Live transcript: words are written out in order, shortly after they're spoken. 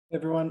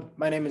Everyone,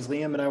 my name is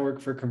Liam and I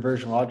work for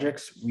Conversion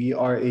Logix. We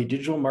are a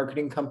digital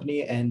marketing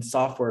company and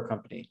software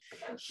company.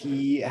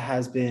 He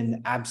has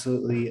been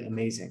absolutely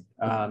amazing.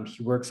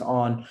 He works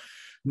on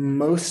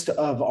most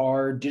of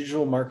our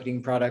digital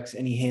marketing products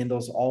and he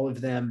handles all of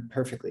them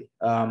perfectly.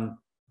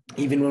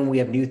 Even when we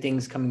have new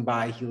things coming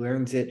by, he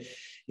learns it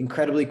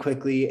incredibly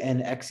quickly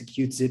and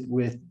executes it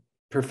with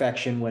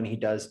perfection when he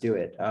does do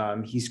it.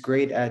 He's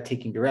great at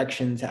taking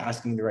directions,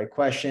 asking the right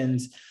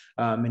questions.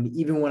 And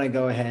even when I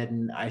go ahead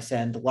and I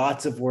send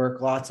lots of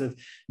work, lots of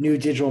new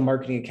digital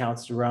marketing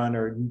accounts to run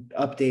or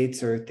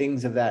updates or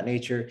things of that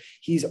nature,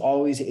 he's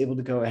always able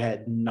to go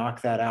ahead and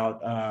knock that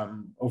out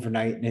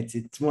overnight. And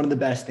it's one of the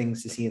best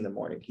things to see in the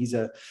morning. He's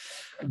a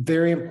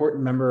very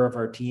important member of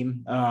our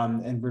team,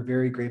 and we're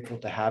very grateful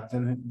to have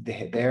him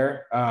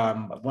there.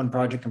 One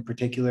project in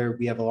particular,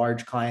 we have a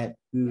large client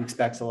who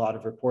expects a lot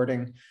of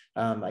reporting.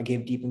 I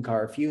gave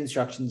Deepankar a few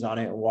instructions on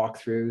it,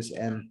 walkthroughs,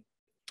 and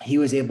he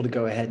was able to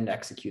go ahead and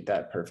execute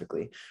that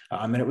perfectly.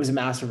 And it was a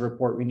massive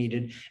report we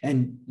needed.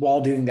 And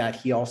while doing that,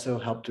 he also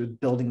helped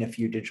with building a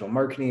few digital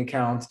marketing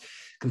accounts,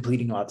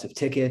 completing lots of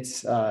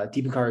tickets.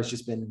 Deepankar has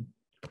just been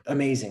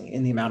amazing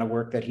in the amount of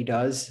work that he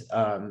does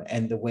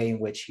and the way in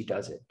which he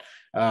does it.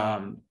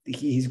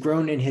 He's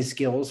grown in his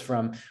skills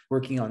from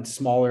working on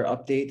smaller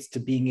updates to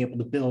being able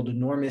to build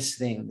enormous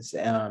things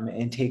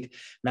and take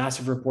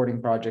massive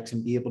reporting projects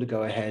and be able to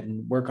go ahead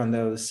and work on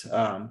those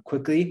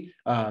quickly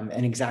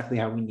and exactly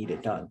how we need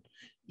it done.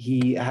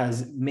 He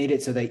has made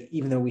it so that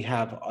even though we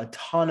have a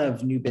ton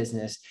of new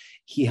business,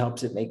 he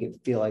helps it make it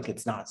feel like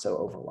it's not so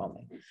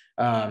overwhelming.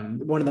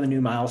 One of the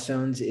new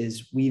milestones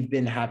is we've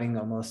been having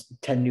almost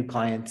 10 new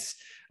clients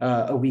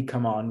a week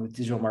come on with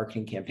digital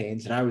marketing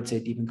campaigns. And I would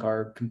say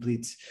Deepankar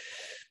completes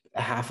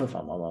half of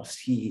them almost.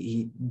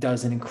 He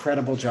does an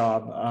incredible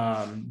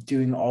job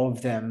doing all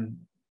of them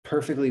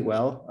perfectly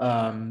well.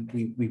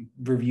 We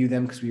review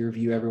them because we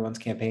review everyone's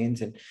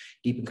campaigns, and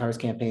Deepankar's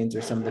campaigns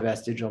are some of the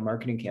best digital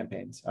marketing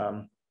campaigns.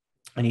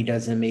 And he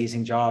does an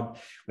amazing job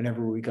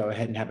whenever we go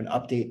ahead and have an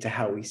update to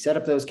how we set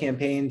up those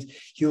campaigns.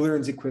 He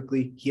learns it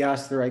quickly. He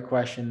asks the right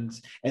questions,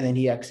 and then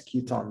he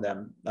executes on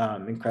them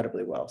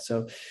incredibly well.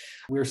 So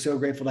we're so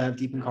grateful to have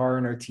Deepankar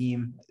on our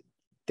team.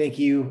 Thank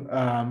you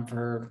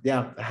for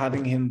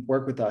having him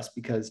work with us,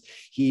 because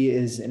he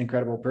is an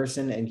incredible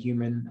person and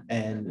human,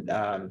 and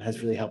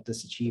has really helped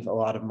us achieve a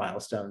lot of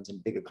milestones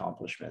and big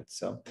accomplishments.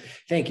 So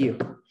thank you.